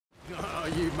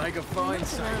you'd make a fine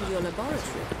sailor. Around your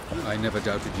laboratory. I never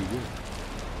doubted you would.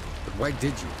 But why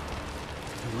did you?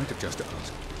 You might have just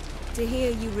asked. To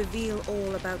hear you reveal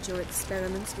all about your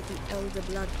experiments with the Elder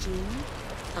Blood gene?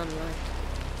 Unlikely.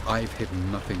 I've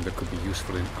hidden nothing that could be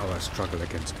useful in our struggle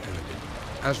against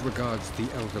Eredin. As regards the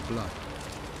Elder Blood,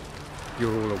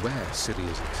 you're all aware Ciri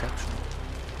is exceptional.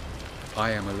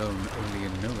 I am alone only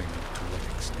in knowing to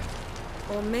what extent.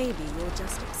 Or maybe you're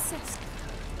just obsessed.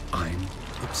 I'm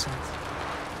obsessed.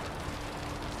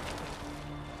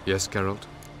 Yes, Geralt?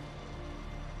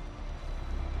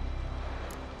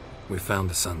 We found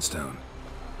the Sunstone.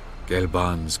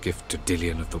 Gelban's gift to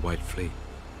Dillion of the White Fleet.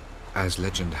 As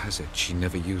legend has it, she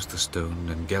never used the stone,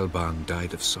 and Gelban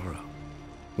died of sorrow.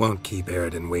 Won't keep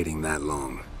Eredin waiting that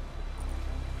long.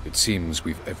 It seems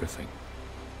we've everything.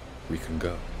 We can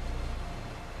go.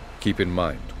 Keep in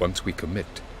mind, once we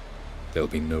commit, there'll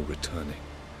be no returning.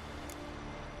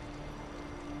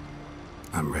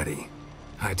 I'm ready.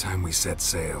 High time we set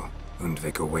sail.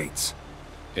 Undvik awaits.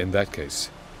 In that case,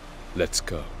 let's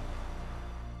go.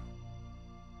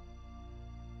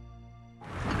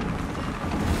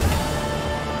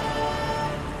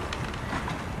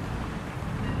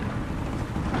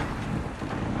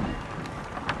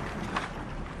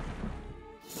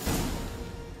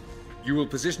 You will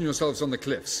position yourselves on the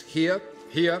cliffs. Here,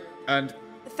 here, and...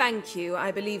 Thank you.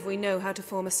 I believe we know how to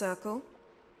form a circle.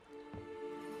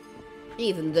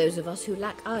 Even those of us who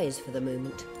lack eyes for the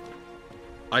moment.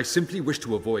 I simply wish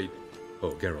to avoid...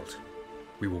 Oh, Geralt.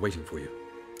 We were waiting for you.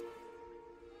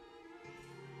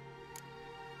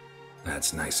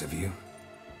 That's nice of you.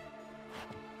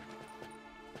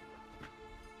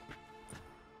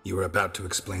 You were about to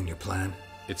explain your plan?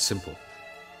 It's simple.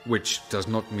 Which does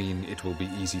not mean it will be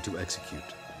easy to execute.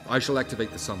 I shall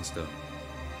activate the Sunstone.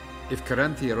 If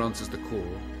Caranthia answers the call,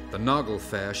 the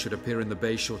Naglfar should appear in the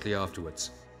bay shortly afterwards.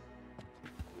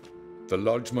 The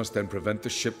Lodge must then prevent the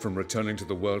ship from returning to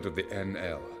the world of the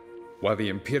NL, while the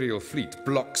Imperial fleet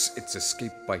blocks its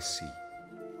escape by sea.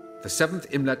 The 7th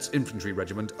Imlet's Infantry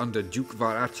Regiment under Duke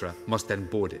Varatra must then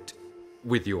board it.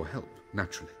 With your help,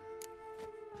 naturally.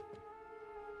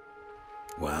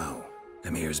 Wow.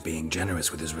 Emir's being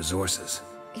generous with his resources.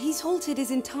 He's halted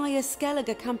his entire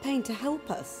Skellige campaign to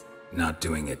help us. Not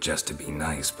doing it just to be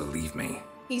nice, believe me.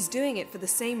 He's doing it for the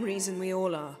same reason we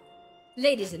all are.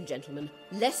 Ladies and gentlemen,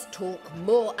 less talk,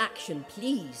 more action,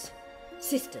 please.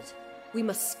 Sisters, we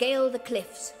must scale the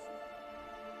cliffs.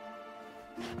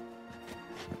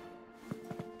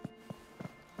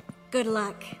 Good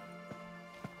luck.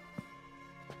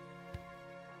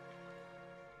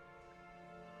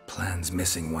 Plan's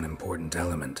missing one important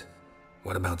element.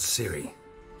 What about Ciri?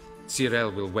 Cyril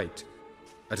will wait,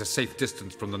 at a safe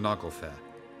distance from the Naglfar.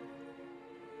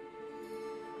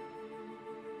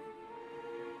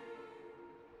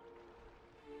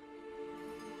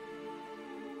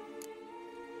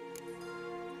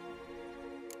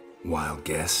 Wild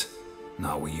guess?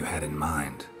 Not what you had in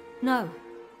mind. No,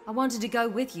 I wanted to go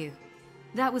with you.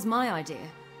 That was my idea.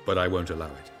 But I won't allow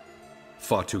it.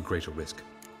 Far too great a risk.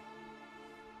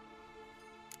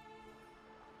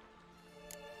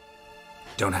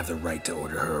 Don't have the right to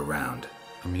order her around.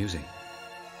 Amusing.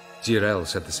 Cyril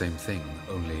said the same thing,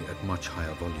 only at much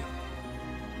higher volume.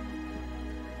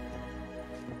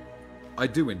 I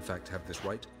do, in fact, have this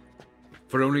right.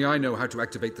 For only I know how to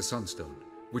activate the Sunstone,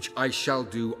 which I shall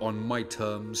do on my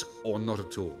terms or not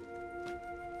at all.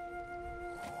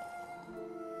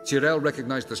 Cyril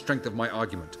recognized the strength of my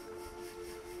argument.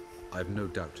 I have no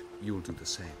doubt you'll do the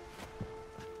same.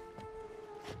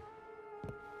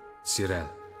 Cyril,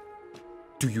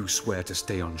 do you swear to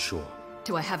stay on shore?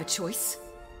 Do I have a choice?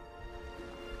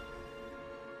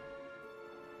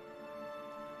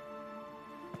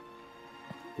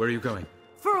 Where are you going?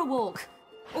 For a walk.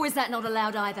 Or is that not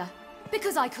allowed either?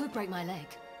 Because I could break my leg.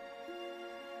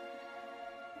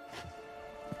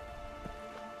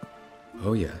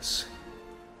 Oh yes.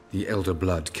 The Elder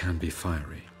Blood can be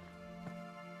fiery.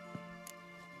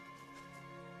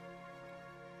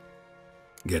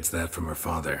 Gets that from her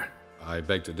father. I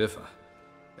beg to differ.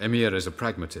 Emir is a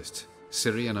pragmatist,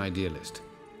 Ciri an idealist.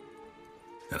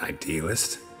 An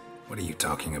idealist? What are you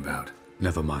talking about?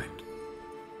 Never mind.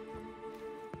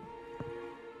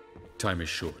 Time is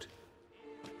short.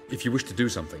 If you wish to do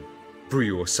something, brew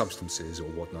your substances or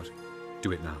whatnot,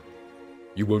 do it now.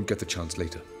 You won't get the chance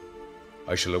later.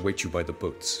 I shall await you by the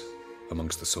boats,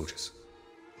 amongst the soldiers.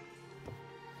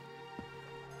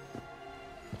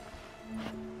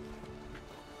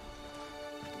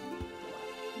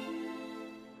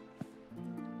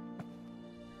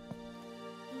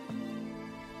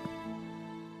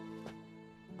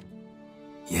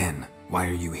 Yen, why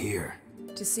are you here?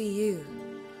 To see you.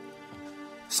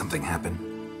 Something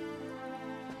happen?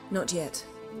 Not yet,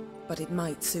 but it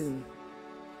might soon.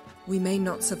 We may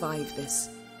not survive this.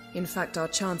 In fact, our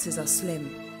chances are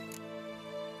slim.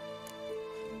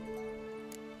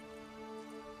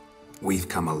 We've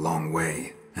come a long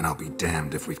way, and I'll be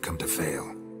damned if we've come to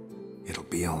fail. It'll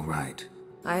be all right.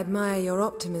 I admire your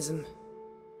optimism.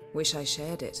 Wish I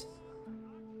shared it.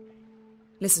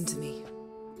 Listen to me.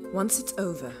 Once it's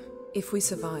over, if we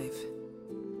survive,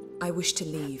 I wish to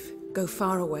leave, go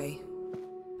far away,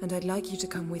 and I'd like you to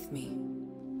come with me.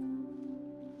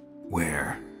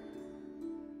 Where?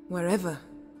 Wherever.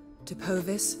 To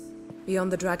Povis,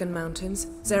 beyond the Dragon Mountains,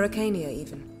 Zeracania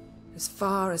even. As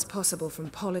far as possible from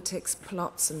politics,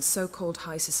 plots, and so-called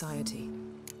high society.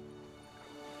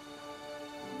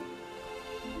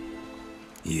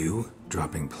 You?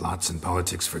 Dropping plots and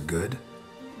politics for good?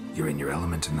 You're in your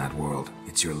element in that world.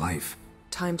 It's your life.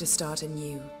 Time to start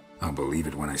anew. I'll believe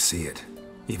it when I see it.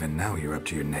 Even now you're up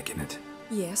to your neck in it.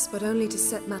 Yes, but only to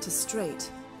set matters straight.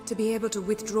 To be able to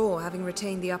withdraw having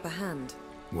retained the upper hand.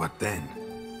 What then?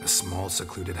 A small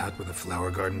secluded hut with a flower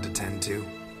garden to tend to?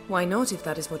 Why not, if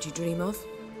that is what you dream of?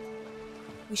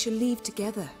 We shall leave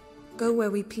together. Go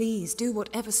where we please, do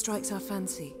whatever strikes our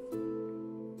fancy.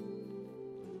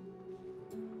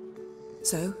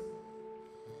 So,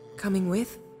 coming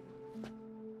with?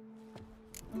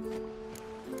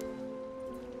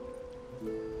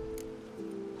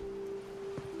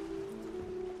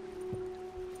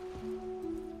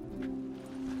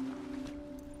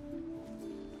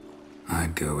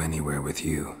 I'd go anywhere with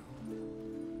you.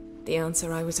 The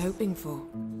answer I was hoping for.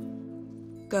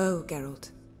 Go,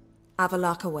 Geralt.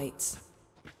 Avalok awaits.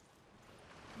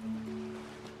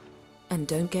 And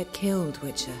don't get killed,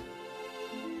 Witcher.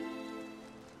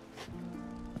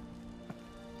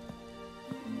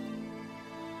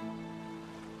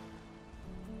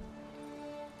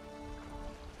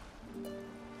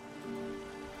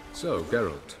 So,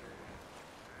 Geralt.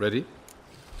 Ready?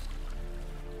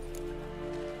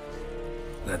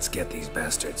 Let's get these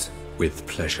bastards. With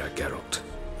pleasure, Geralt.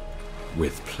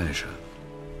 With pleasure.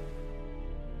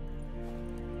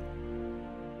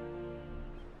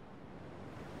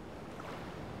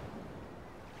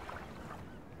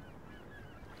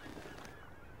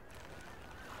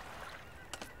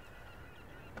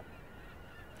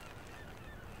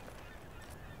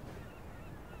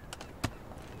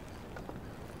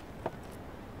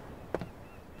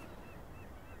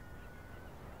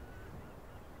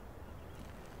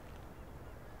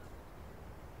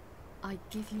 I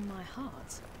give you my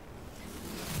heart?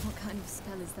 What kind of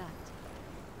spell is that?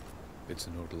 It's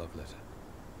an old love letter.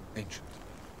 Ancient.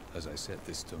 As I said,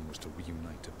 this stone was to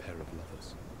reunite a pair of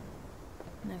lovers.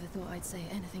 Never thought I'd say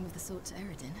anything of the sort to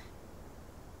Eredin.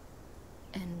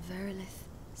 En verilith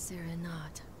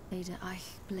serenad, Ada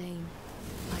eich blame,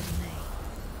 Idonay.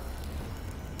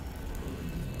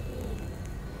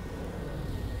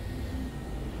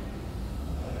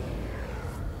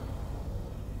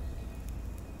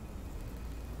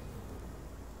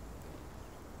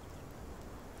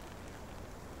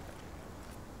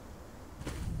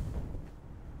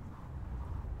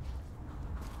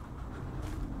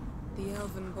 The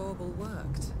elven bauble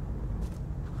worked.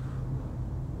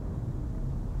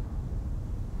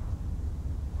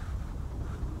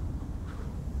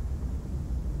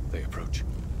 They approach.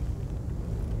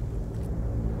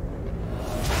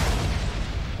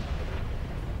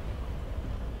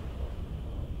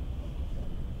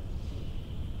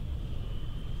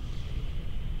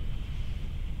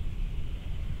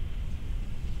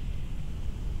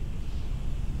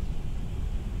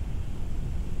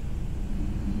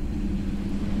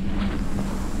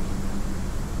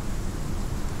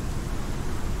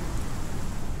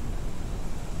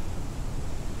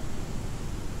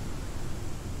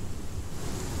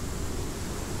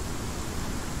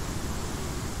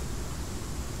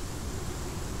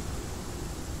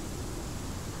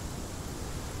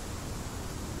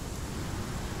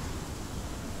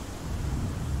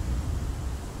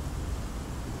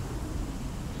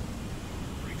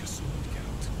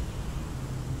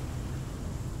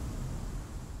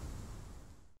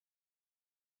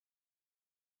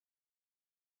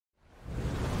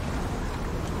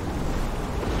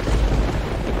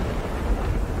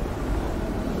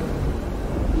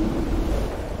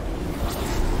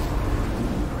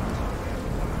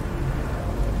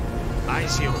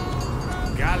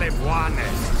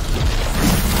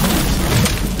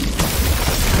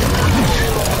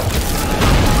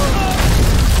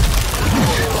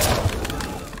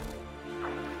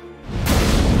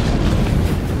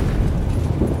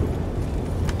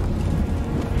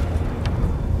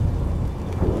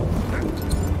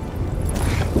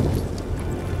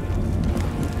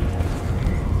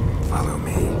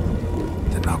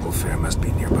 Nargle Fair must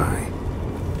be nearby.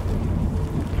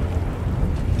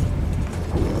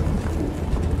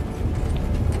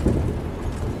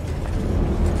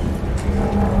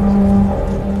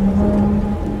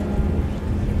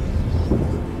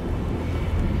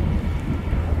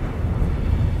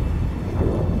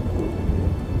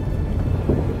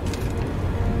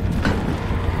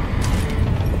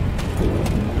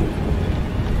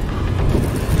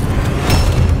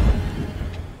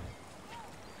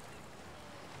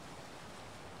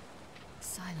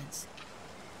 Silence.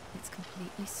 It's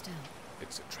completely still.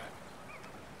 It's a trap.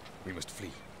 We must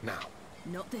flee, now.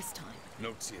 Not this time.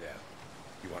 Note, Cyril.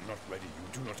 You are not ready.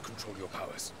 You do not control your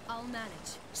powers. I'll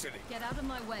manage. Silly. Get out of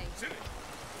my way. Silly.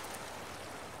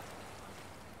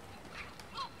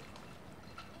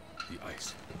 The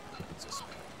ice. It's a spell.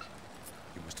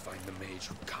 You must find the mage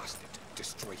who cast it.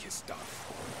 Destroy his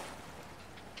staff.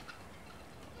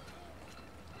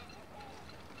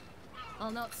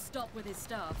 I'll not stop with his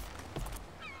staff.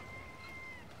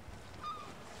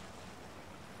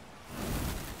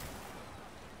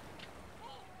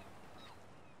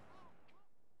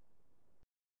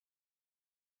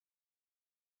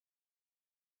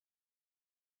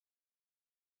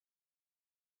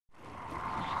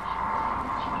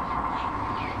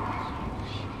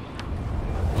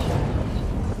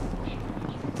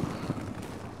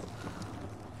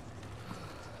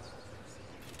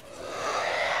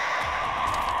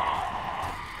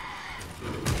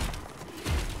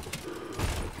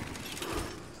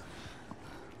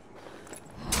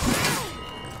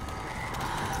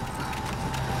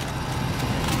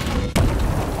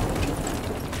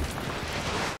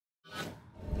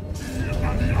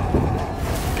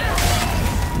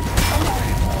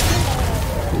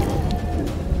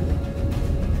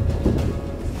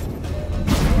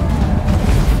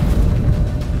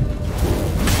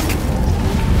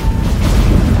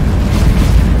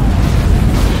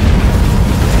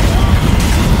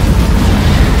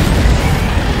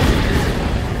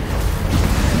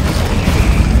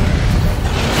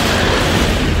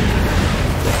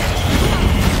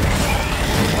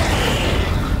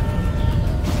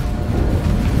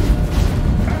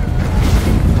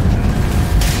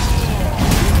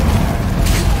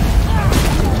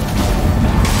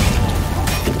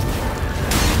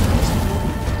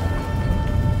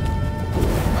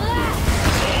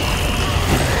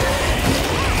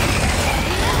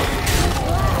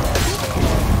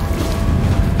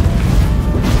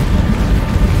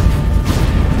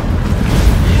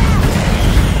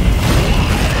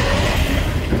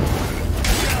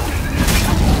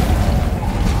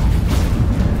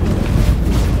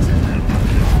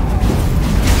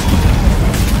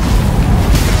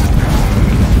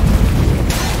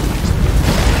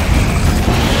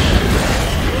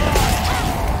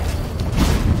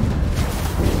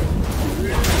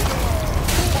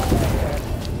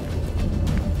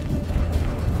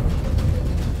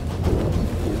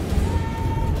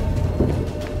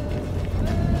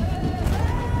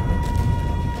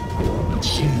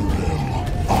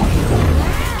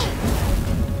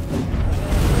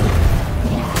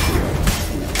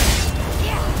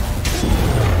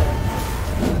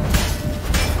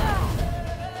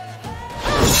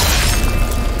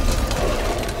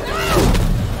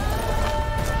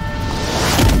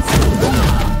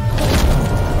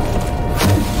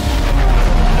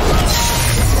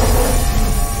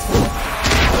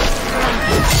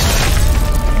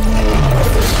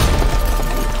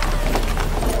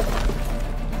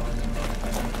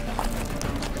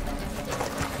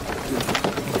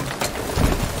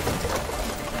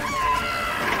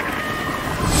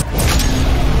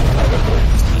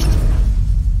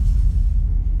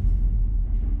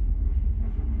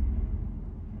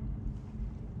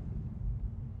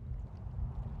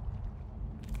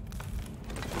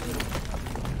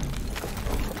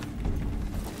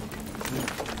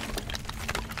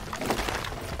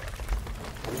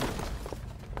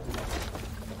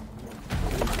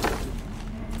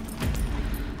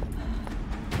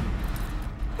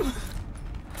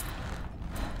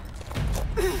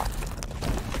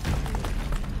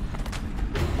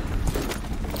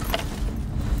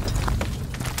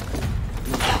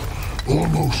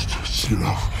 Almost,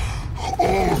 Scylla.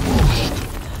 Almost.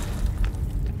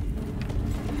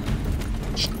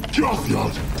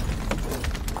 Stjåthjad.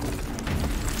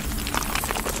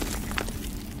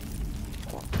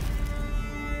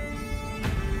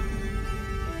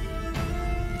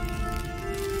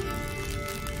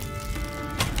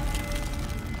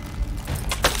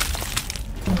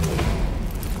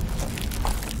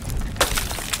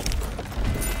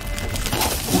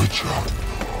 Witcher,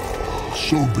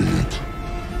 so be it.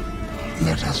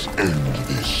 Let us end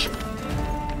this.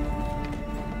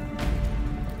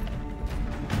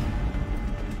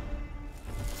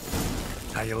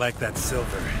 How you like that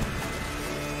silver?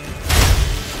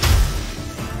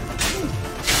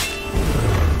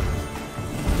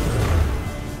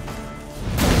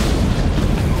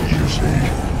 You see,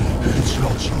 it's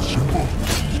not so simple.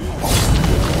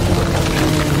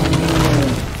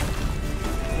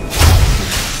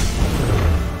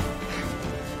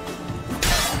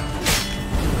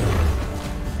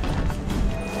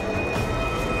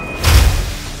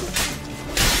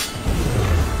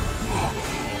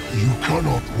 You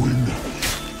cannot win.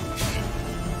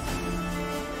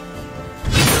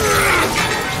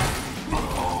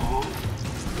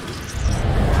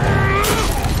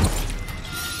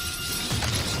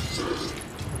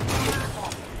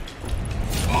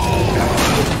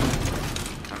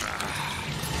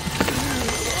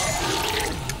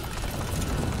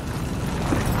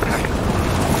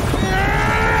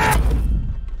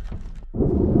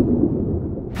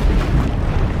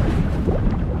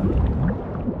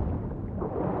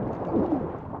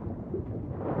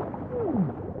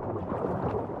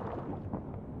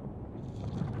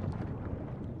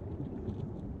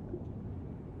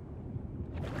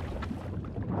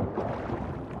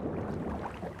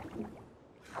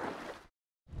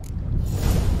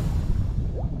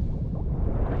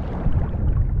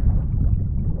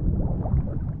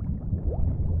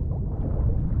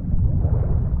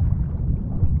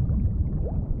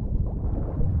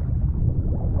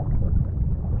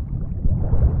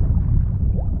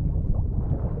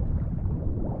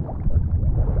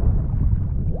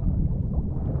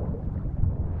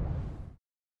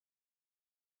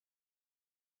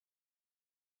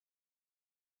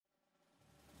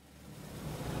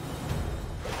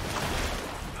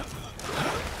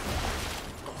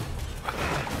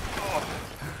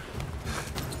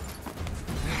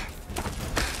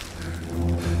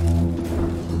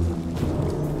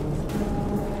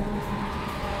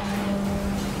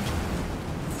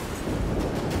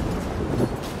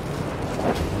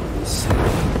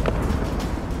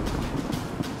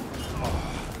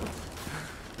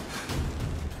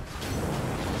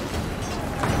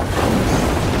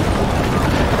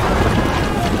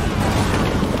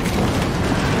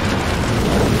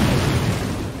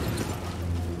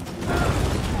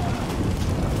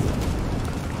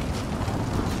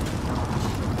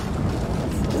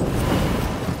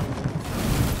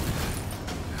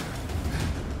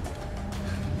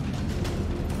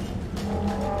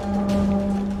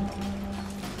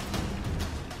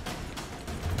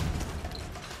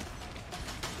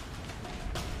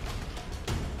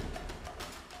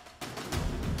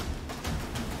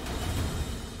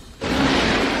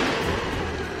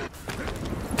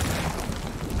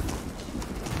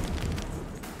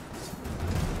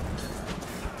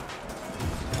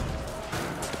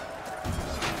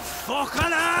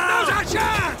 Not a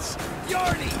chance!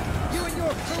 Yarny, you and your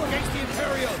crew against the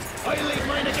Imperials. I'll leave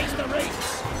mine against the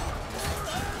Wraiths.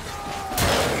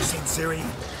 You seen Ciri?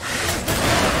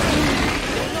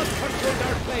 We'll not confront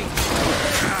our fate.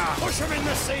 Push him in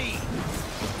the sea.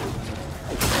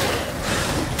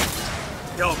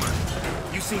 Yelmer,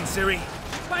 you seen Ciri?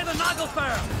 By the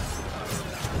Nagelfar!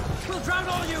 We'll drown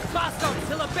all you bastards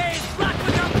till the bay's black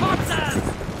with your corpses!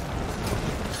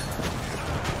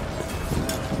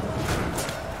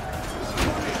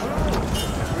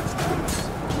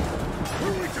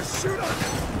 Shoot on them!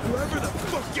 Whoever the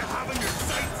fuck you have in your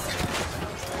sights!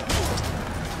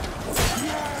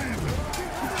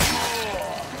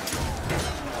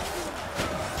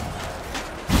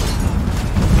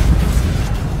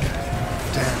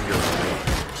 Damn, you're right.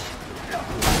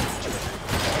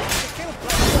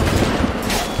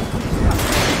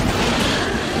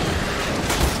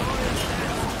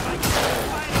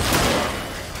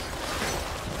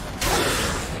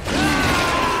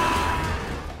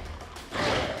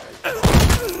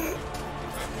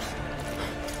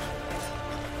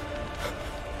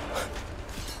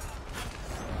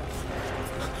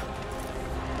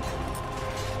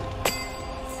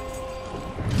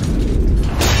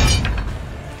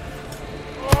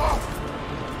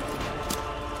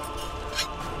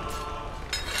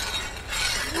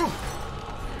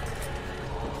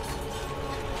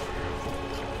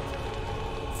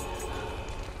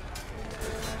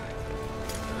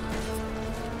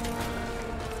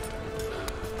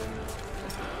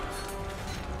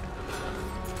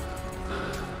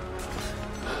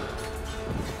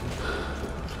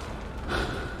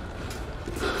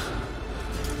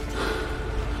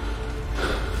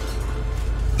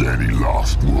 Any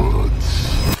last words?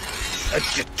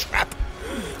 Set your trap.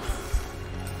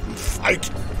 Fight.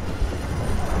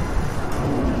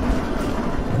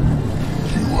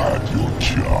 You had your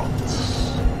chance.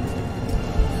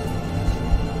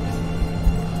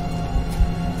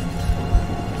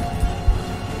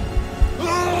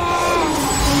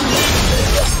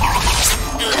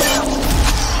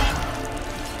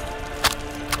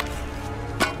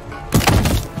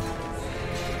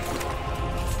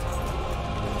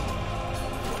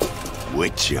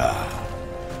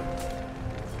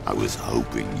 was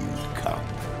hoping you'd come.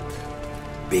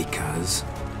 Because?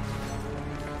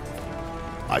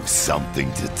 I've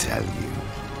something to tell you.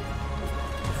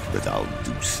 But I'll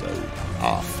do so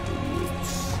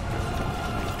afterwards.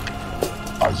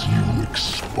 As you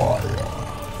expire.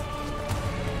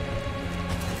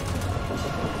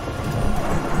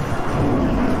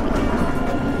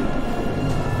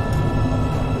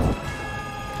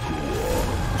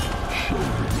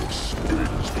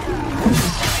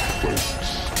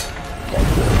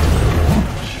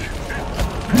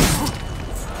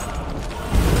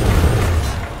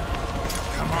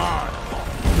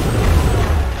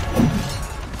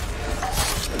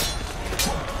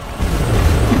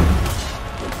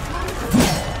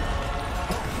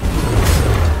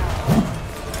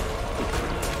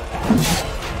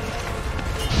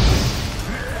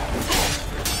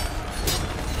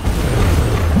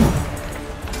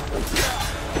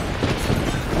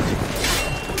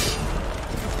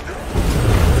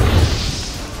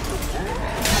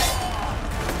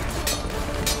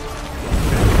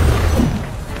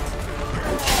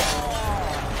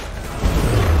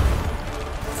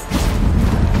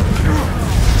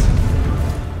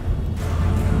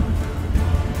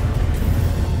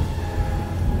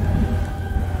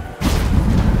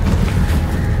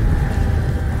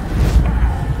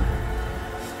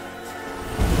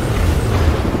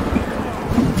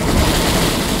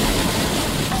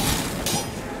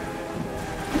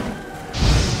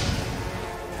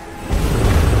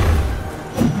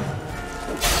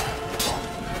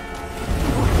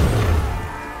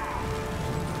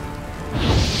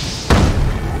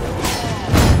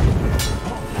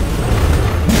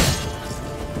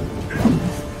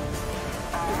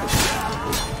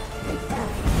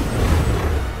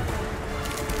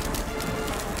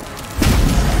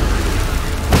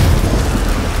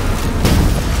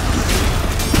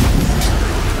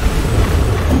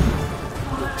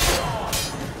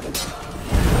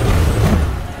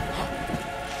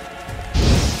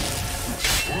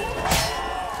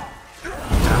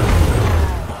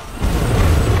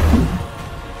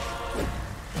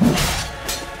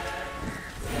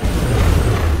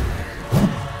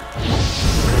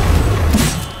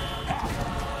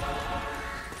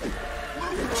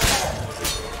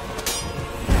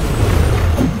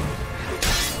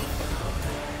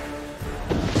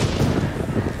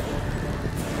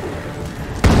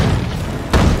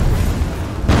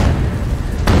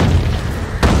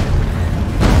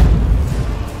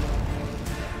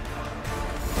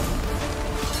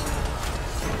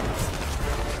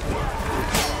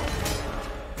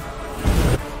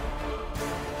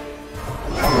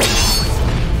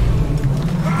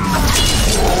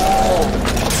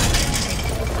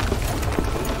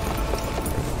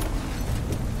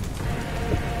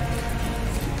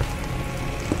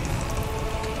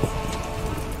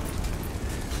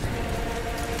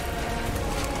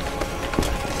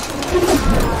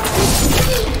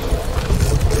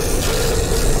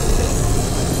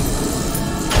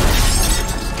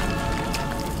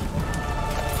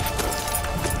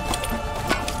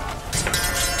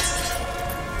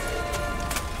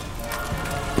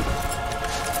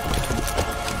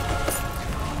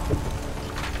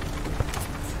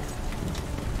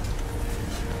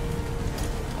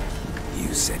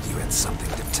 You said you had something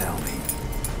to tell me.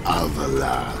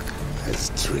 Alvalar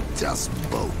has tricked us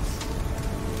both.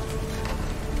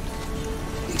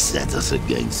 He set us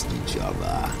against each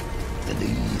other, and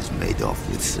he's made off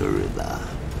with Cyrilla.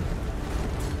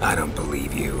 I don't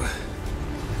believe you.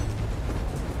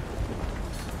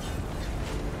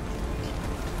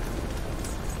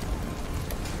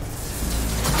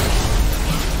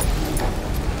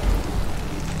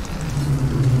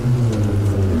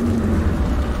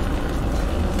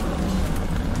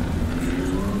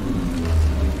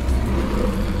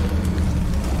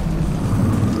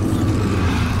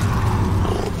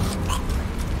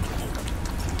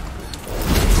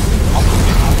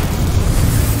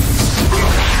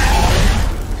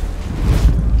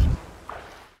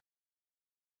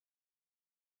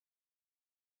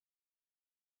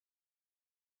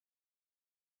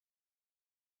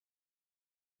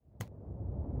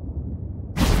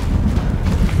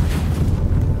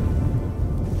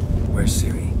 Where's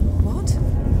Ciri? What?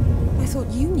 I thought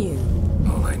you knew.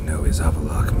 All I know is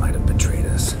Avallac'h might have betrayed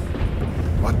us.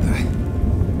 What the?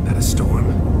 That a storm?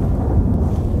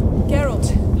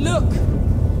 Geralt, look!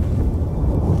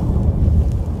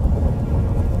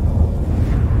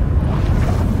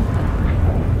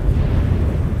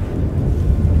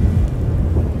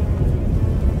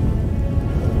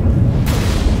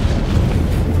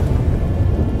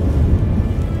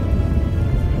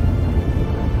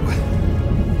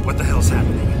 What the hell's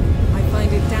happening? I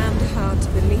find it damned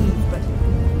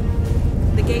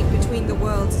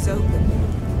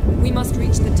open. We must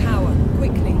reach the tower,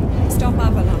 quickly. Stop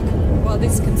Avalok, while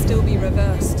this can still be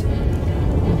reversed.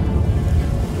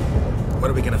 What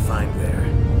are we gonna find there?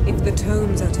 If the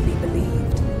tomes are to be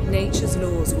believed, nature's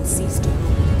laws will cease to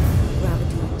hold.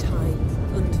 Gravity, time,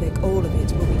 Undvik, all of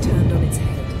it will be turned on its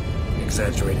head.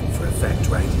 Exaggerating for effect,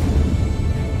 right?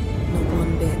 Not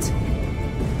one bit.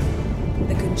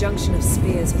 The conjunction of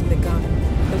spheres has begun.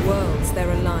 The worlds,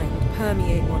 they're aligned,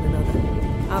 permeate one another.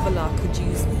 Avalok could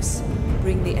use this.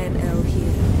 Bring the NL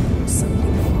here, or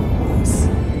something far worse.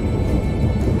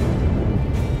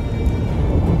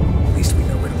 At least we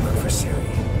know where to look for Ciri.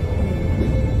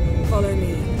 Follow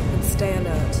me, and stay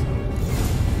alert.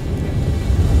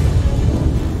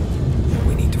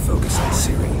 We need to focus on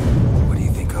Ciri. What do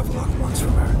you think Avalok wants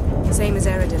from her? Same as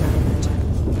Eredin, I imagine.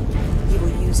 He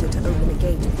will use it to open a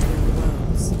gate between the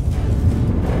worlds.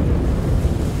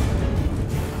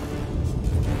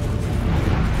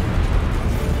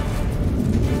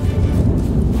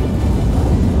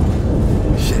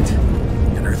 Shit.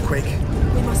 An earthquake?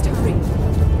 We must hurry.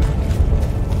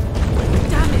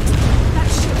 Damn it! That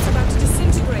ship's about to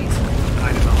disintegrate.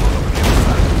 Hide in the hollow on the other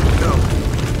side. Go!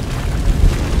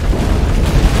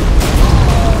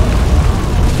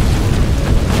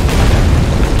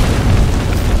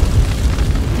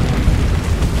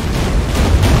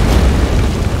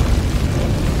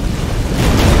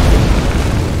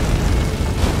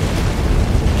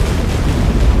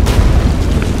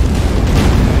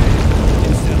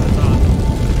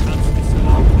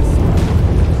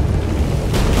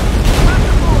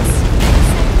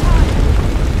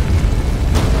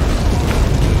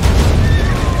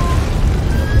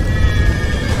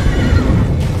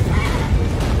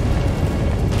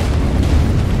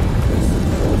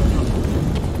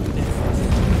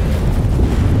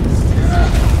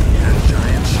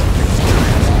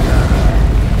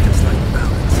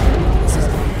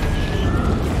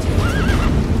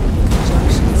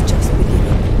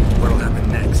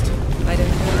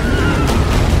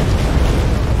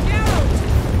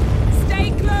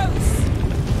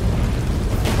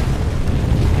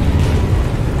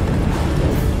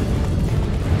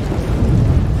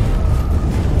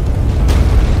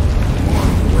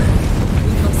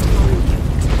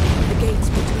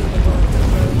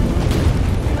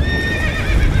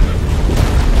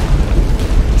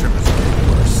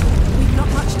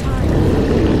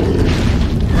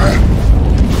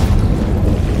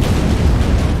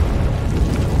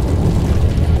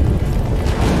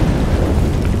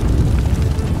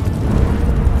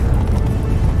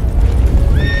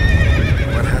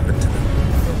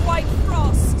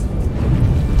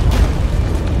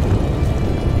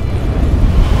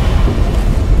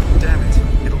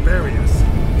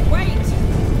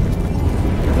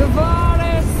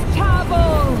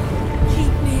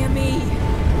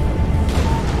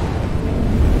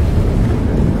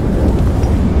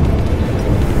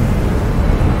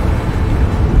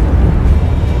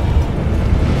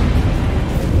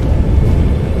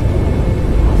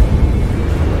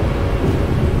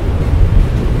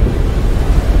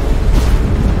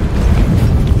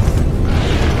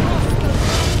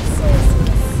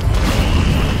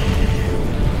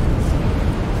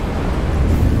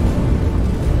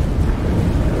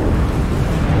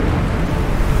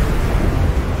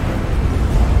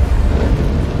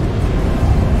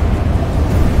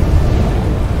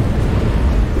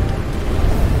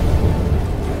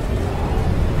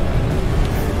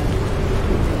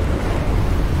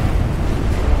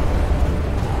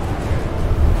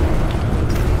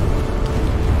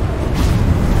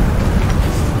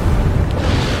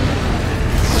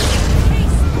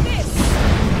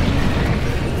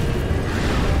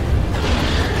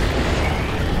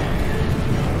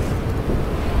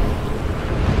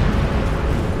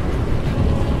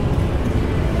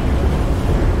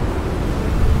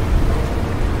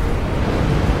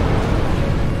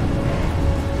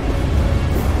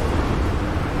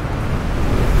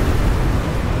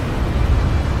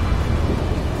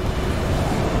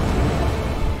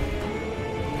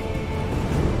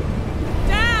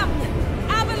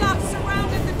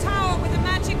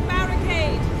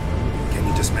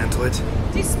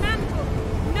 Dismantle?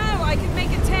 No, I can make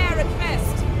a tear at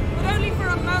best. But only for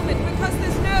a moment, because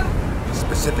there's no...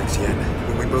 Specifics, Yen.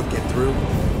 Will we both get through?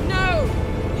 No!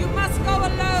 You must go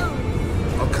alone!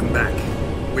 I'll come back.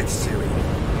 With Ciri.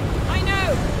 I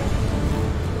know!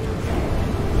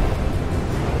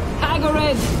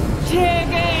 Hagrid!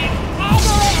 Tiggy!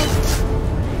 Hagrid!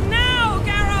 Now,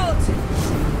 Geralt!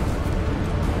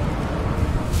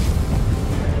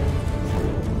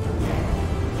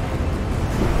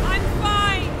 I'm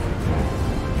fine!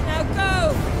 Now go!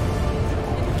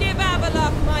 And give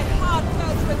Avalok my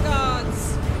heartfelt the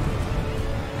guards!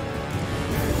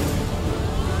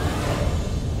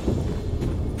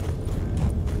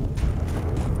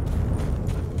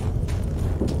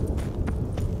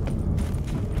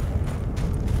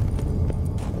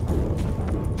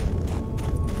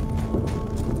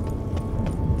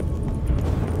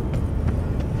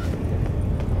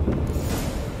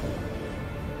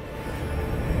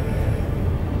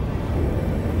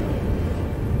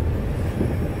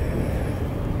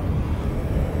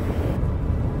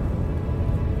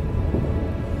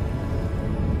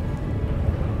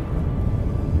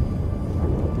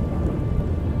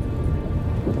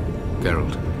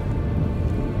 Geralt.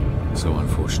 So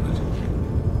unfortunate.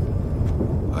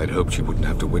 I'd hoped you wouldn't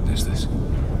have to witness this.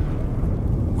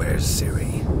 Where's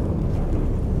Ciri?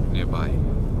 Nearby.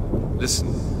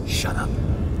 Listen. Shut up.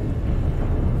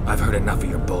 I've heard enough of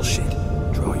your bullshit.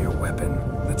 Draw your weapon.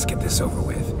 Let's get this over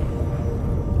with.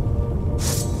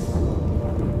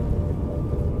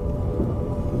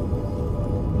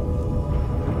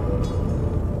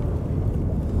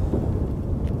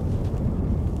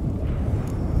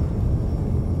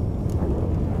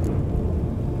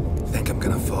 Think I'm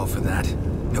gonna fall for that?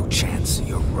 No chance.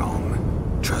 You're wrong.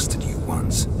 Trusted you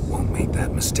once. Won't make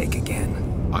that mistake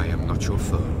again. I am not your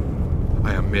foe.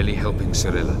 I am merely helping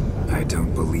Cirilla. I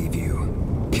don't believe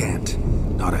you. Can't.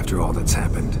 Not after all that's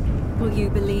happened. Will you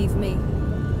believe me?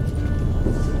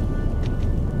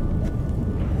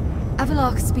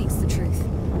 Avalok speaks the truth.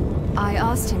 I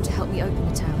asked him to help me open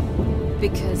the town,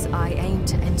 because I aim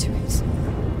to enter it.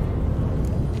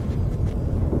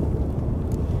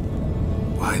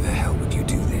 Why the hell would you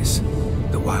do this?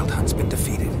 The Wild Hunt's been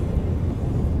defeated.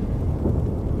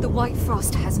 The White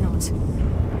Frost has not.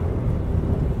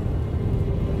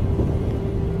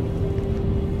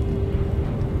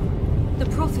 The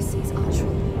prophecies are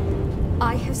true.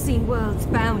 I have seen worlds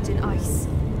bound in ice.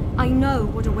 I know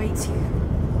what awaits you.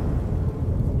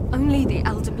 Only the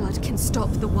Elder Blood can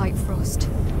stop the White Frost.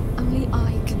 Only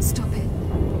I can stop it.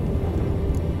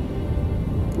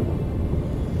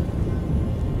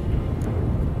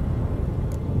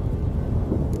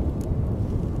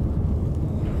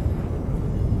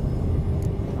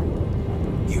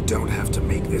 You don't have to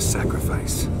make this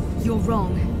sacrifice. You're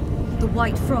wrong. The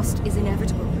White Frost is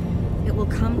inevitable. It will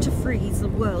come to freeze the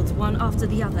worlds one after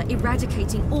the other,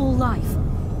 eradicating all life.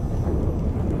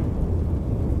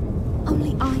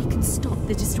 Only I can stop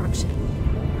the destruction.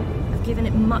 I've given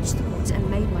it much thought and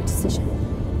made my decision.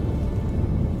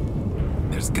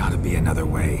 There's gotta be another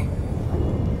way.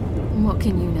 What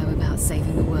can you know about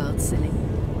saving the world, silly?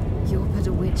 You're but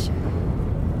a witcher.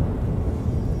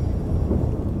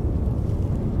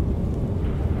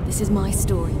 This is my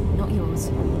story, not yours.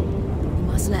 You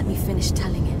must let me finish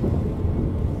telling it.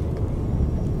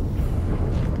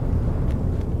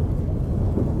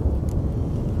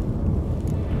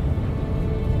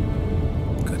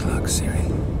 Good luck, Ciri.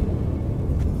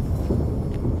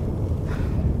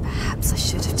 Perhaps I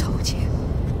should have told you.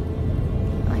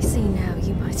 I see now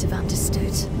you might have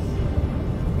understood.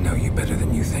 Know you better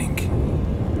than you think.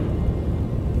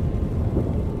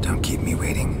 Don't keep me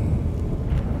waiting.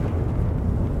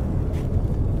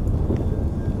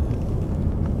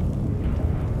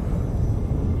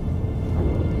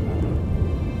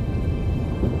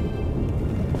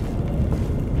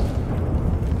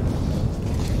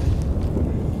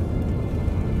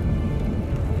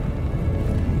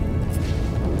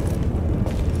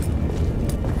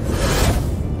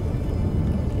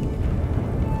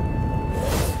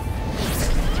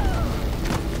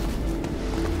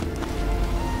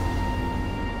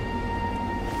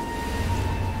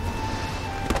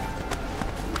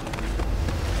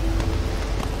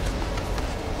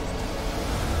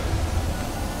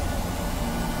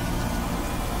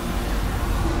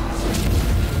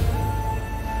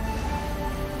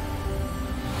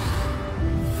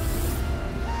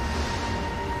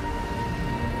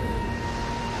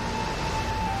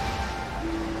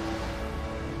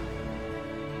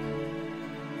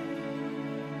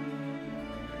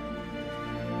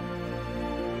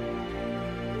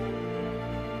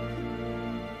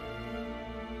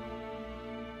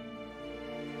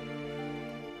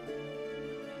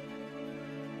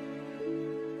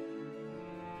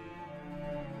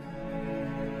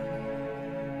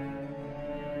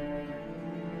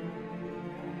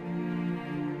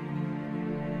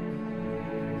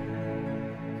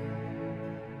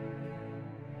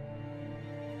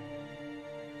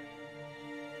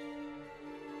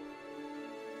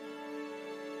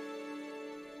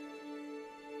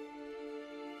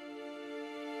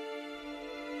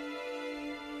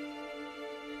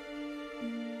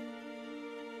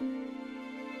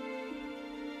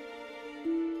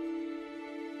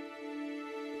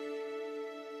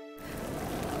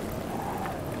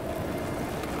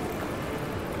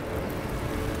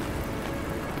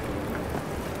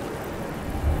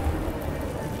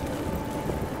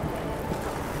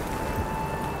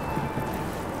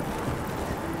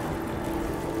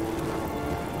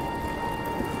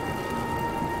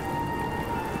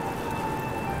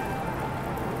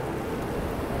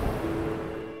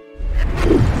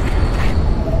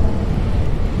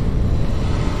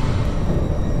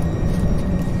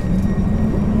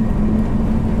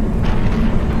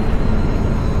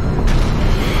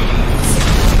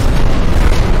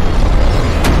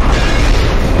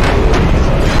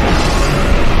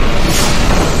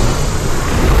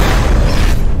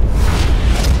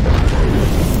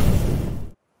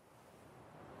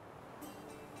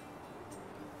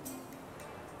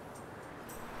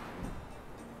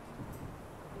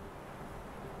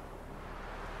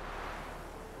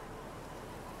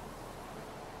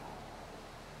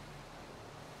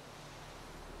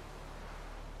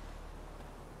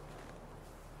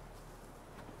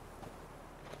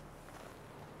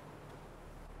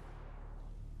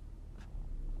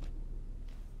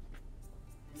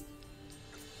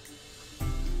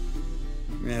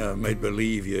 I might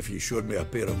believe you if you showed me a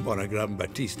pair of monogram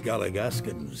Batiste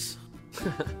Galligaskins.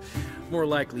 More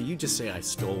likely, you just say I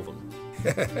stole them.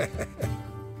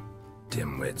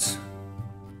 Dimwits.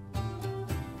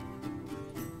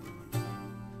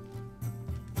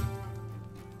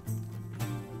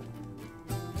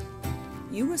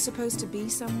 You were supposed to be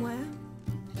somewhere?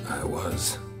 I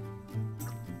was.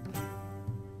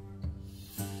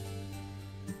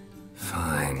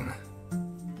 Fine.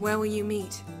 Where will you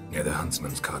meet? Near the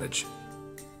huntsman's cottage.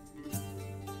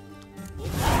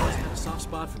 Always had a soft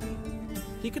spot for me.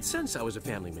 He could sense I was a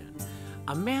family man.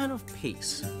 A man of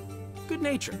peace.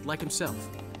 Good-natured, like himself.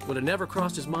 Would have never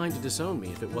crossed his mind to disown me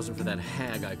if it wasn't for that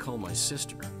hag I call my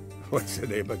sister. What's the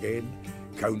name again?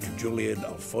 Count Julian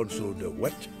Alfonso de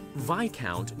Witt?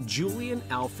 Viscount Julian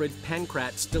Alfred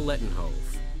Pancrat Stilettenhove.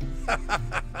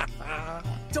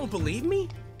 Don't believe me?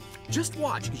 Just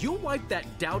watch. You'll wipe that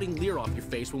doubting leer off your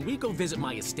face when we go visit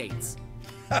my estates.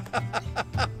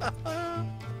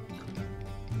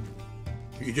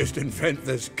 You just invent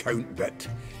this count bit.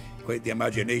 Quite the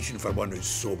imagination for one who's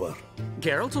sober.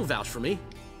 Geralt will vouch for me.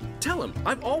 Tell him,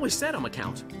 I've always said I'm a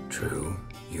count. True.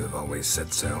 You have always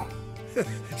said so.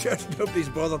 Just nobody's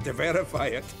bothered to verify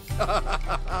it.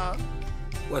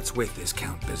 What's with this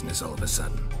count business all of a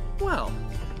sudden? Well,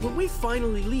 when we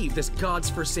finally leave this God's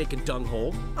forsaken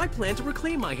dunghole, I plan to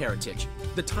reclaim my heritage,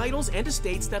 the titles and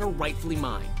estates that are rightfully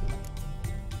mine.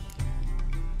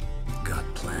 Got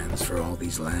plans for all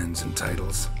these lands and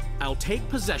titles? I'll take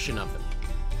possession of them.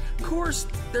 Of course,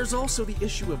 there's also the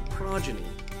issue of progeny.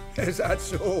 Is that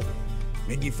so?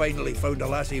 Mean you finally found a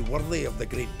lassie worthy of the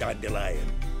great dandelion?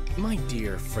 My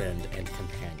dear friend and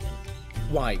companion.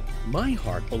 Why, my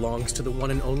heart belongs to the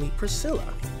one and only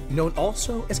Priscilla, known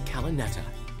also as Calinetta.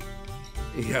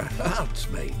 Your heart,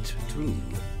 mate, true.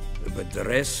 But the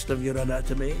rest of your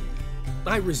anatomy?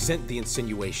 I resent the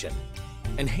insinuation,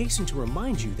 and hasten to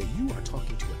remind you that you are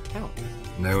talking to a count.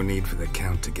 No need for the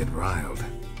count to get riled.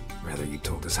 Rather, you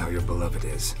told us how your beloved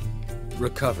is.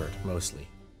 Recovered, mostly.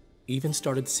 Even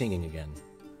started singing again.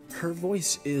 Her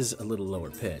voice is a little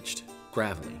lower pitched,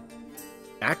 gravelly.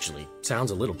 Actually,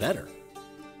 sounds a little better.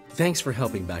 Thanks for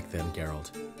helping back then,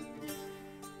 Geralt.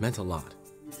 Meant a lot.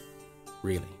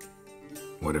 Really.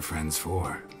 What are friends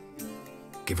for?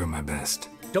 Give her my best.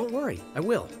 Don't worry, I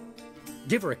will.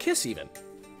 Give her a kiss, even.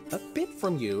 A bit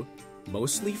from you,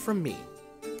 mostly from me.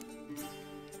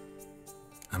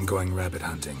 I'm going rabbit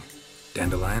hunting.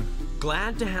 Dandelion?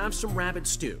 Glad to have some rabbit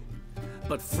stew.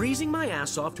 But freezing my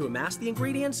ass off to amass the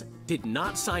ingredients did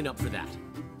not sign up for that.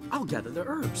 I'll gather the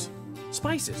herbs,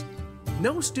 spices.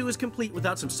 No stew is complete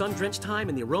without some sun-drenched thyme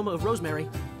and the aroma of rosemary.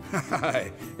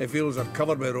 Aye, the fields are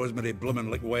covered with rosemary blooming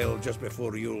like wild just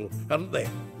before Yule, aren't they?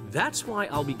 That's why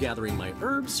I'll be gathering my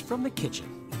herbs from the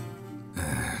kitchen.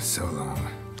 So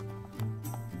long.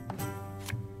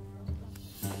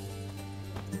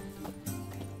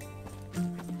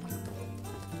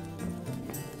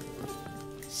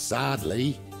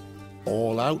 Sadly,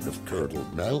 all out of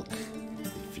curdled milk.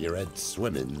 If you're head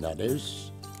swimming, that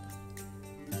is.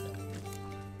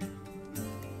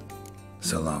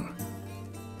 So long.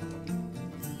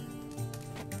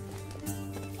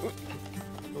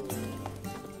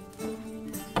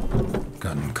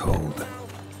 Gotten cold.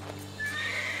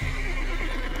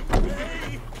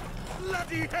 Hey!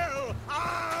 Bloody hell!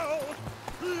 Ow!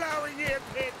 Plowing ear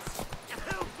pits!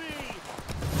 Help me!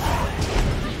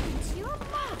 It's your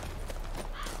mouth.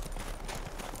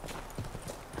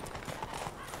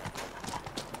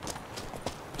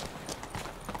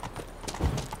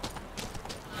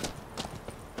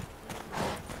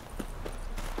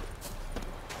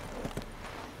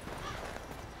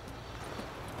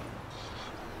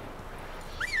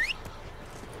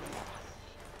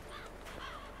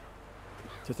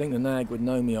 To think the nag would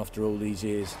know me after all these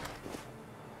years.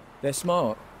 They're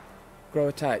smart, grow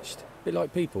attached, a bit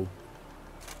like people.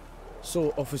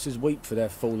 Saw officers weep for their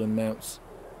fallen mounts,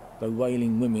 though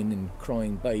wailing women and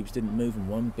crying babes didn't move them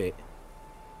one bit.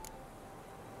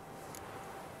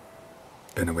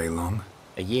 Been away long?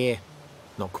 A year.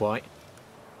 Not quite.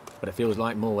 But it feels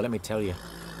like more, let me tell you.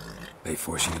 They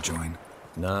force you to join?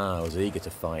 Nah, I was eager to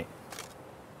fight.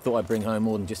 Thought I'd bring home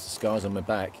more than just the scars on my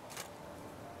back.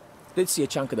 Did see a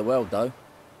chunk of the world, though.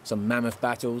 Some mammoth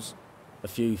battles, a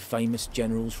few famous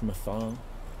generals from afar,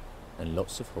 and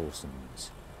lots of whoresomes.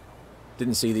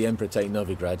 Didn't see the Emperor take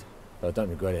Novigrad, but I don't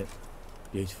regret it.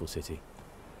 Beautiful city.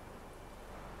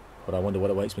 But I wonder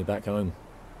what awaits me back home.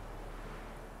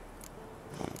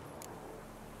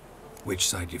 Which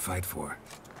side you fight for?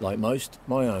 Like most,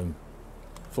 my own.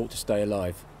 Fought to stay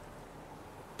alive.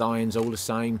 Dying's all the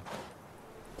same.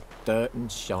 Dirt and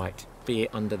shite. Be it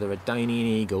under the Redanian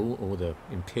eagle or the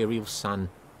Imperial sun.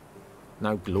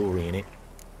 No glory in it.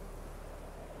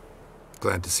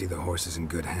 Glad to see the horse is in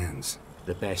good hands.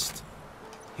 The best.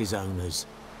 His owners.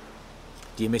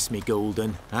 Do you miss me,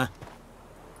 Golden, huh?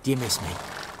 Do you miss me?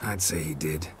 I'd say he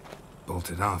did.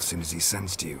 Bolted off soon as he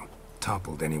sensed you.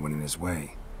 Toppled anyone in his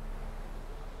way.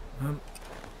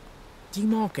 Do you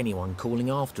mark anyone calling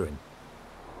after him?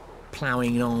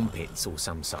 Ploughing in armpits or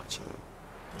some such?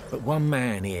 But one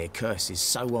man here curses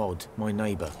so odd, my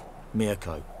neighbour,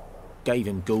 Mirko. Gave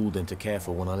him Golden to care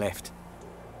for when I left.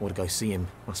 Ought to go see him,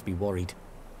 must be worried.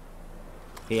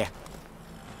 Here.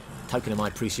 Token of my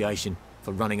appreciation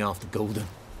for running after Golden,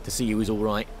 to see he was all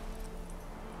right.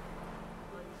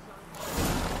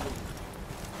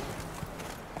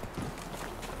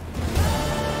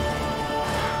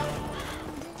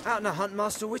 Out on a hunt,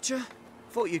 Master Witcher?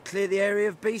 Thought you'd clear the area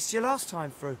of beasts your last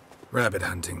time through. Rabbit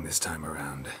hunting this time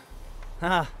around.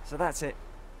 Ah, so that's it.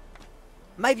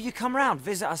 Maybe you come round,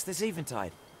 visit us this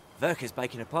eventide. Verka's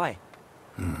baking a pie.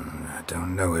 I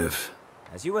don't know if...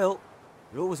 As you will.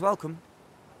 You're always welcome.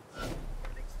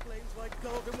 That explains why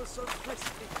Golden was so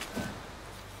frisky.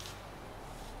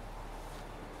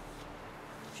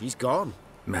 She's gone.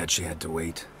 Mad she had to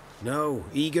wait. No,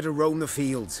 eager to roam the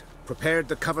fields. Prepared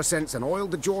the cover scents and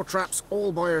oiled the jaw traps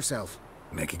all by herself.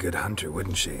 Make a good hunter,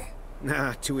 wouldn't she?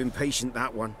 Nah, too impatient,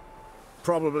 that one.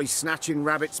 Probably snatching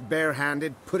rabbits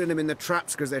barehanded, putting them in the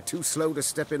traps because they're too slow to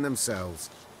step in themselves.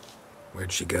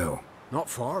 Where'd she go? Not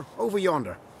far. Over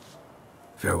yonder.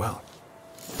 Farewell.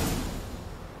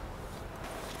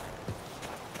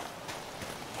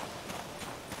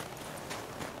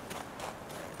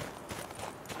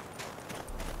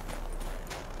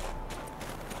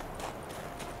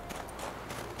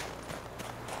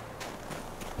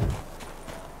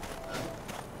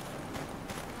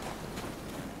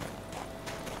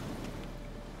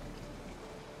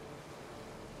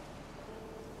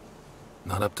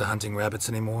 Not up to hunting rabbits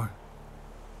anymore?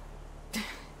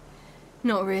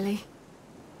 Not really.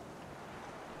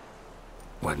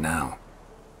 What now?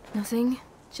 Nothing.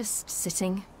 Just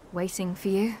sitting, waiting for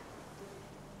you.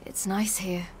 It's nice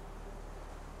here.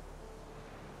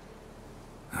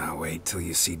 I'll wait till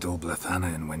you see Dol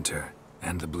Blethana in winter,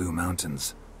 and the Blue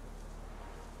Mountains.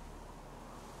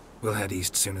 We'll head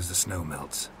east soon as the snow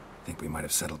melts. Think we might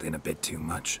have settled in a bit too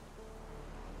much.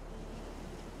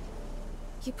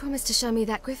 You promised to show me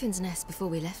that griffin's nest before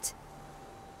we left.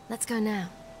 Let's go now.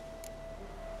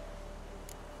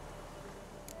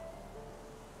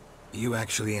 You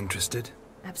actually interested?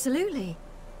 Absolutely.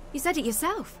 You said it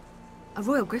yourself. A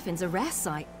royal griffin's a rare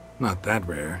sight. Not that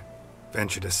rare.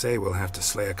 Venture to say we'll have to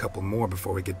slay a couple more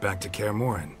before we get back to Kaer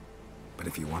Morhen. But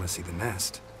if you want to see the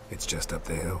nest, it's just up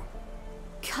the hill.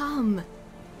 Come.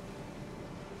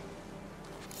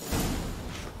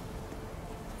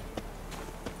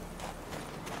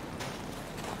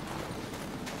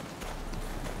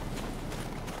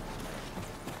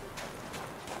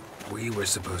 We were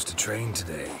supposed to train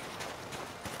today.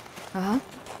 Uh-huh.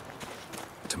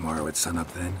 Tomorrow at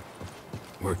sunup then?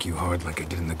 Work you hard like I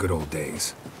did in the good old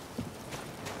days.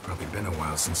 Probably been a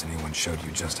while since anyone showed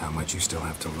you just how much you still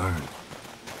have to learn.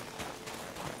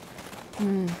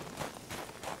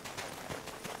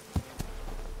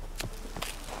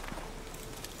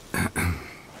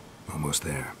 Almost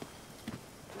there.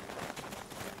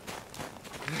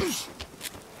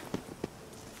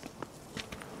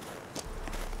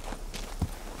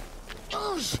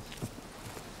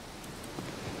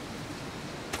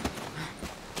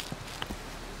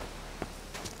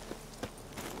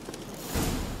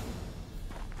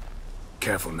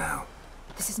 Careful now.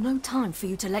 This is no time for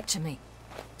you to lecture me.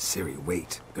 Ciri,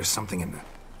 wait. There's something in the...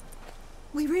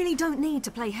 We really don't need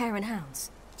to play hare and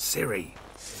hounds. Ciri!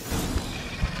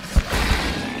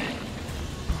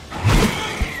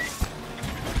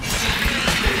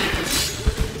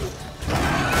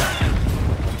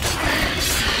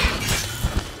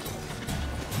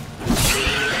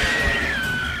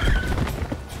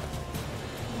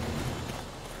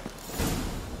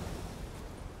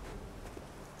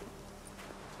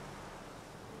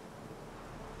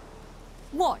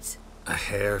 What? A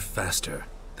hair faster.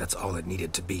 That's all it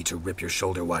needed to be to rip your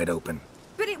shoulder wide open.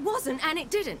 But it wasn't, and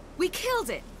it didn't. We killed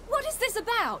it. What is this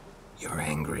about? You're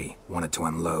angry, wanted to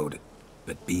unload.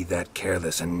 But be that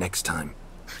careless and next time.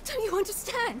 Don't you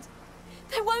understand?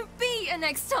 There won't be a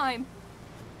next time.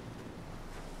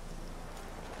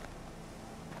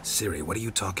 Ciri, what are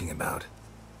you talking about?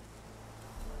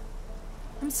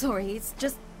 I'm sorry, it's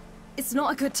just... it's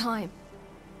not a good time.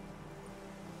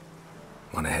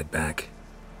 Want to head back?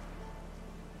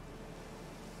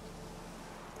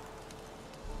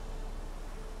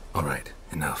 All right,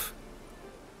 enough.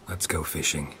 Let's go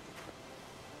fishing.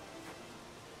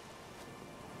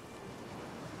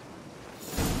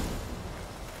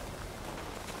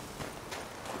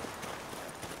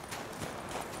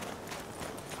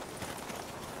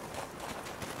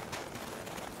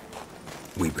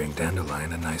 We bring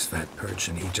Dandelion a nice fat perch,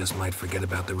 and he just might forget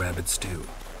about the rabbit stew.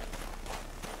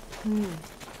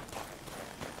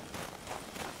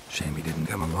 Shame he didn't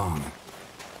come along.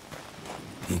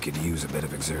 He could use a bit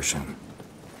of exertion.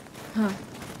 Huh.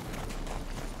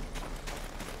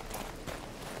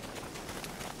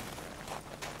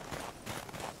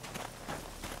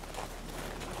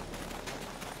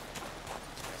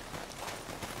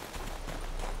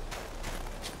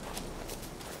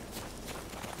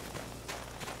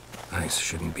 Ice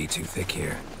shouldn't be too thick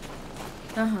here.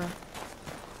 Uh-huh.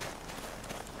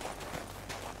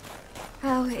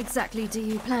 How exactly do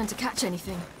you plan to catch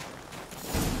anything?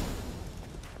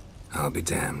 I'll be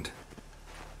damned.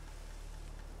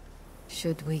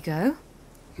 Should we go?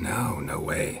 No, no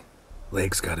way.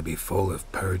 Lake's gotta be full of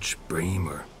perch, bream,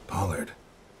 or pollard.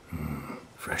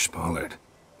 Fresh pollard.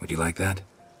 Would you like that?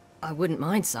 I wouldn't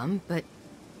mind some, but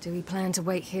do we plan to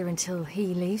wait here until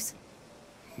he leaves?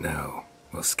 No,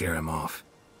 we'll scare him off.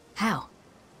 How?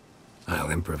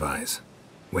 I'll improvise.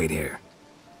 Wait here.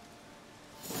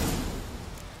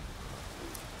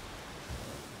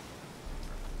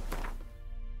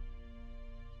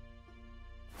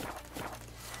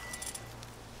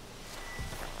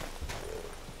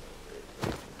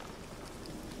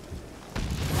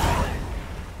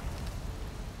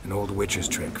 An old witch's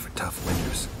trick for tough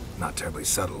winters. Not terribly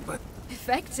subtle, but...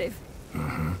 Effective?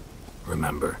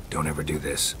 Remember, don't ever do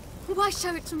this. Why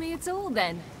show it to me at all,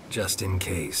 then? Just in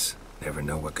case. Never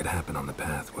know what could happen on the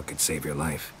path, what could save your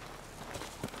life.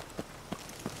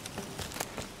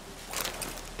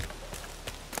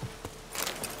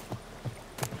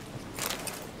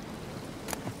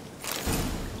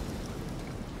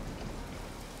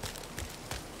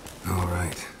 All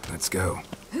right, let's go.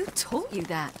 Who taught you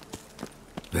that?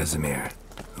 Vesemir.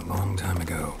 A long time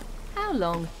ago. How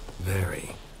long?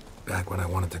 Very. Back when I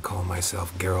wanted to call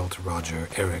myself Geralt Roger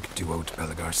Eric Duot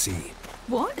Belagarcy.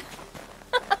 What?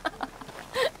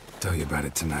 Tell you about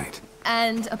it tonight.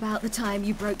 And about the time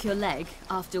you broke your leg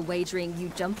after wagering you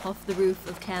jump off the roof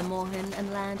of Kaer Morhen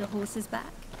and land a horse's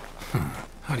back?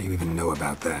 How do you even know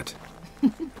about that?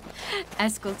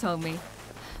 Eskel told me.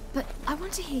 But I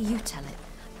want to hear you tell it.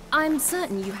 I'm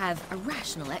certain you have a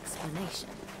rational explanation.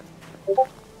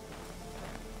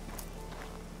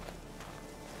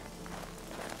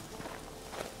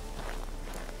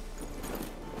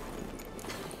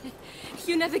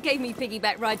 You never gave me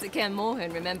piggyback rides at Kaer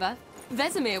Morhen, remember?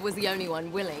 Vesemir was the only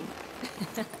one willing.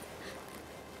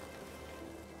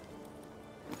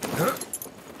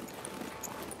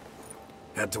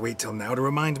 Had to wait till now to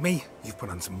remind me? You've put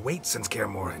on some weight since Kaer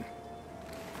Morhen.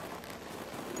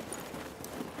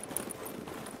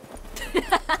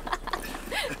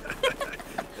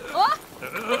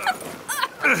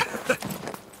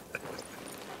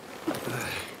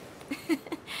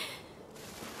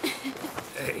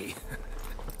 Hey.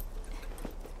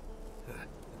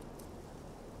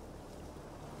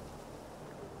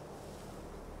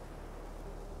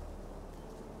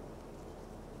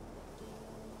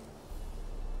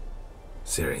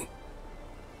 Ciri.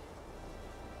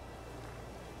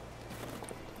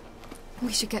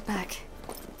 We should get back.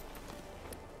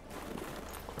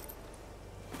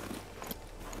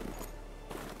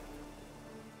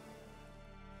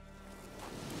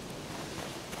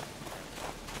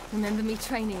 Remember me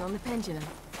training on the pendulum?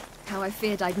 How I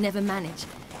feared I'd never manage,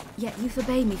 yet you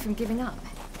forbade me from giving up.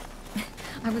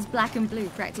 I was black and blue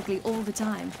practically all the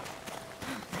time.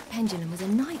 That pendulum was a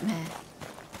nightmare.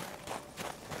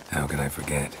 How can I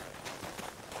forget?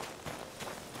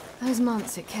 Those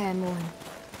months at Kaer Morhen,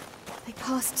 they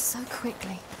passed so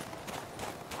quickly.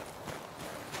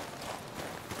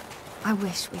 I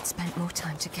wish we'd spent more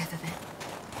time together then.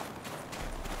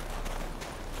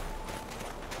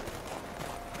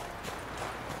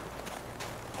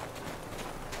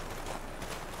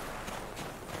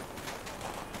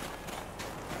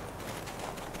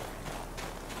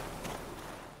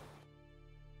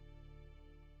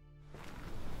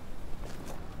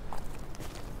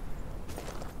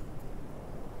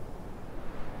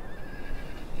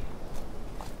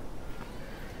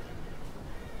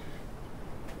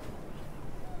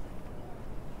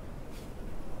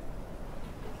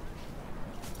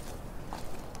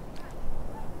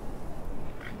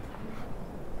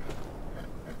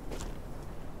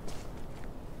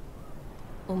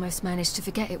 Almost managed to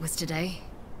forget it was today.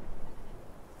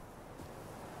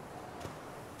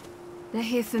 They're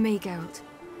here for me, Geralt.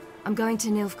 I'm going to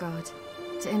Nilfgaard.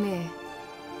 To Emir.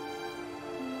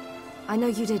 I know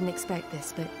you didn't expect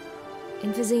this, but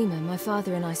in Vizima, my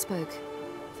father and I spoke.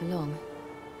 For long.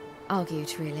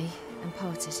 Argued, really, and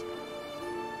parted.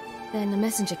 Then a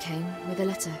messenger came with a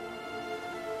letter.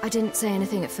 I didn't say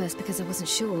anything at first because I wasn't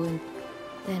sure, and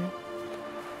then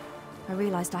I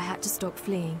realized I had to stop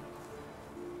fleeing.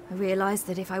 I realized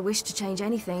that if I wish to change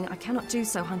anything, I cannot do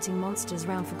so hunting monsters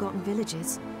around forgotten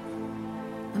villages.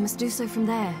 I must do so from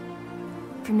there,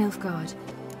 from Nilfgaard.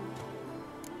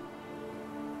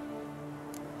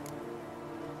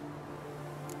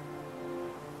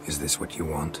 Is this what you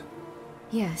want?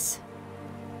 Yes.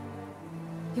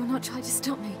 You're not trying to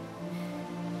stop me.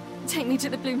 Take me to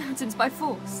the Blue Mountains by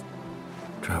force.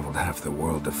 Traveled half the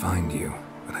world to find you,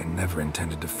 but I never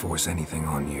intended to force anything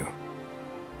on you.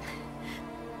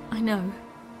 I know.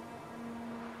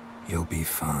 You'll be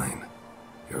fine.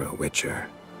 You're a witcher.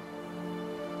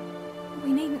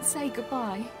 We needn't say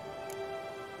goodbye.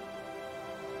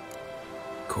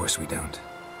 Of course we don't.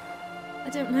 I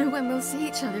don't know when we'll see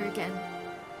each other again.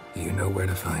 You know where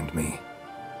to find me.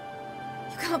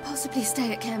 You can't possibly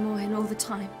stay at Kaer Morhen all the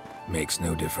time. Makes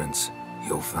no difference.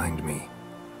 You'll find me.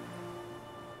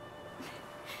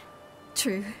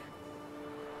 True.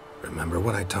 Remember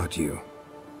what I taught you.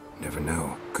 Never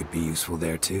know. Could be useful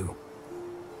there too.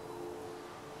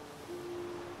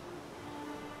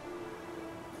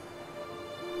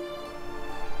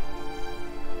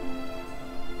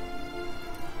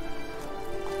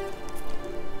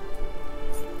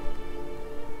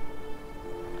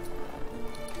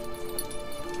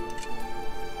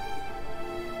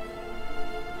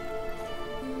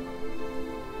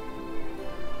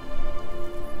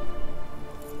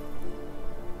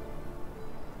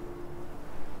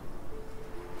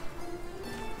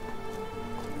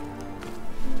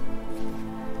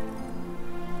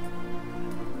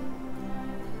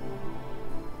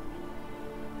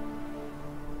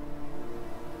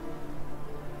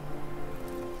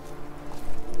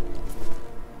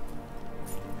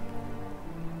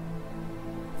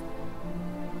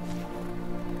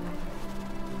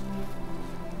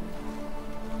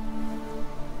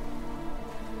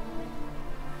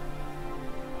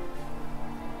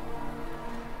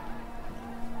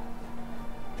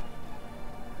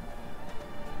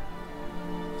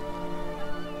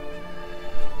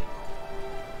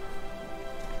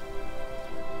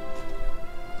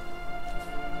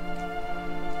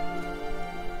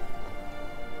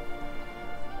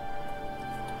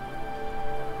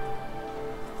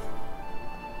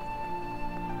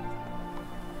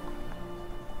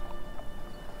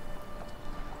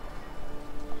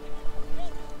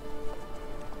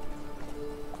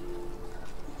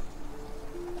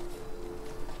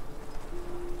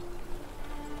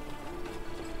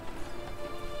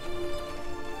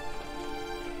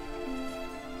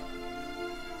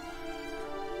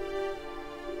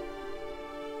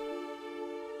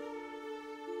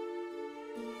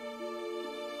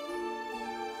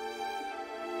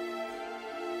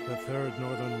 The Third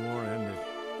Northern War ended.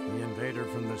 The invader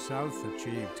from the south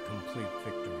achieved complete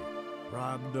victory.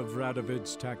 Robbed of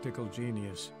Radovid's tactical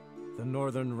genius, the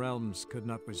Northern realms could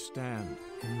not withstand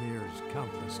Emir's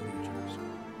countless legions.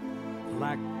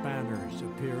 Black banners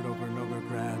appeared over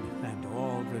Novigrad and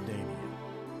all Redania.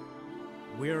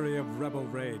 Weary of rebel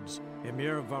raids,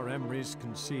 Emir Var-Emreis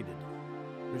conceded,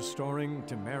 restoring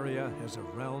Temeria as a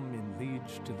realm in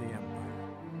liege to the Empire.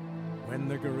 When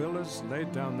the guerrillas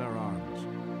laid down their arms,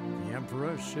 the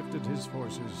Emperor shifted his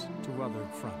forces to other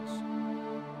fronts.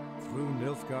 Through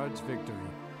Nilfgaard's victory,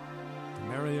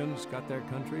 Temerians got their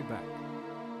country back,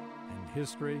 and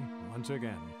history, once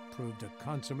again, proved a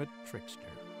consummate trickster.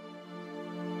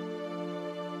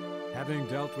 Having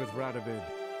dealt with Radovid,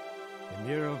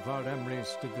 Emir of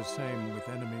Var-Emreis did the same with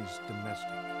enemies domestic.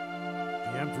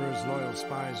 The Emperor's loyal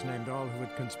spies named all who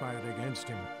had conspired against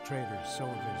him, traitors,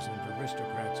 soldiers, and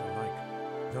aristocrats alike.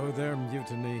 Though their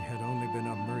mutiny had only been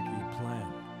a murky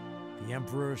plan, the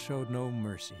Emperor showed no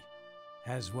mercy,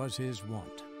 as was his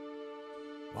wont.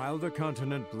 While the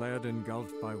continent bled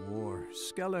engulfed by war,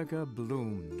 Skellige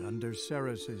bloomed under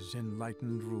Ceres's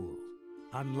enlightened rule.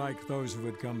 Unlike those who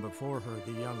had come before her,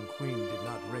 the young queen did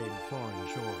not raid foreign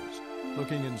shores,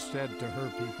 looking instead to her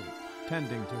people,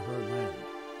 tending to her land.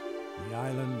 The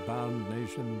island-bound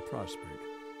nation prospered,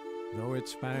 though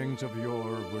its fangs of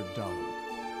yore were dulled.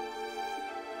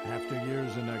 After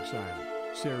years in exile,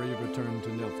 Ciri returned to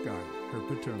Nilfgaard, her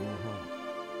paternal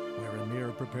home, where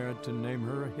Emir prepared to name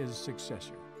her his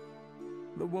successor.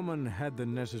 The woman had the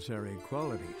necessary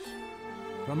qualities.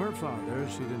 From her father,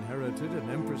 she'd inherited an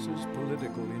empress's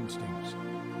political instincts.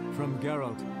 From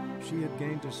Geralt, she had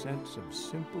gained a sense of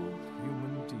simple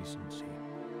human decency.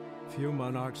 Few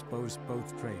monarchs boast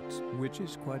both traits, which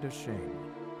is quite a shame.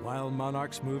 While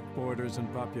monarchs moved borders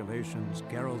and populations,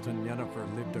 Geralt and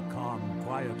Yennefer lived a calm,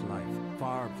 quiet life,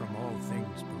 far from all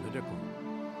things political.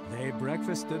 They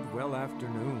breakfasted well after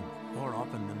noon, more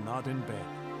often than not in bed,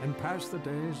 and passed the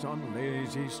days on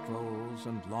lazy strolls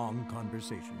and long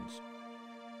conversations.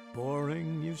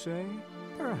 Boring, you say?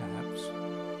 Perhaps.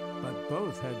 But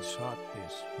both had sought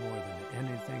this more than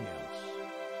anything else.